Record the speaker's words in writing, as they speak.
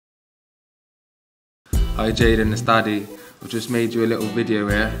Hi Jaden, it's Daddy. I've just made you a little video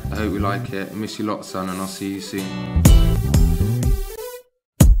here. I hope you like it. I miss you lots, son, and I'll see you soon.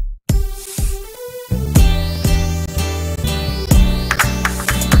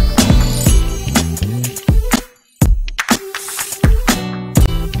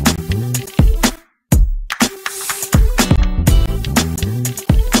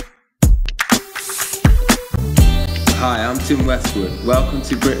 Hi, I'm Tim Westwood. Welcome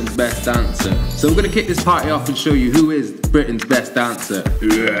to Britain's Best Dancer. So we're going to kick this party off and show you who is Britain's Best Dancer.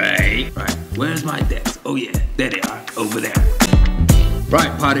 Right, where's my decks? Oh yeah, there they are, over there.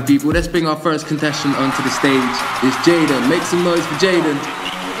 Right, party people, let's bring our first contestant onto the stage. It's Jaden. Make some noise for Jaden.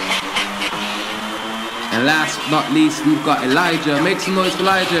 And last but not least, we've got Elijah. Make some noise for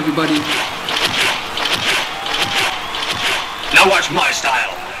Elijah, everybody. Now watch my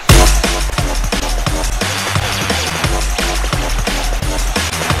style.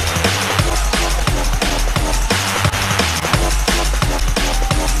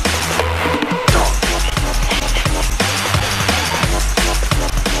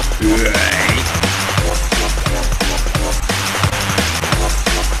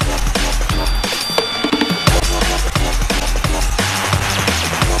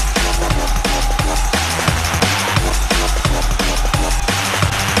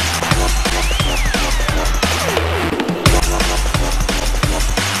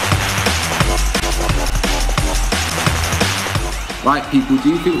 Right people, do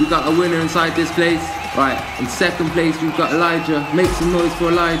you think we got a winner inside this place? Right, in second place we've got Elijah. Make some noise for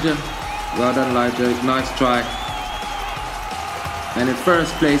Elijah. Well done Elijah, nice try. And in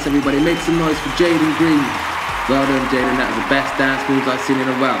first place everybody, make some noise for Jaden Green. Well done Jaden, that was the best dance moves I've seen in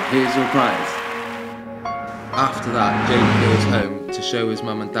a while. Here's your prize. After that, Jaden goes home to show his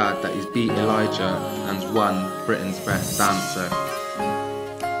mum and dad that he's beat Elijah and won Britain's Best Dancer.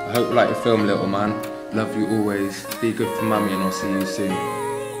 I hope you like the film, little man. Love you always. Be good for mummy and I'll see you soon.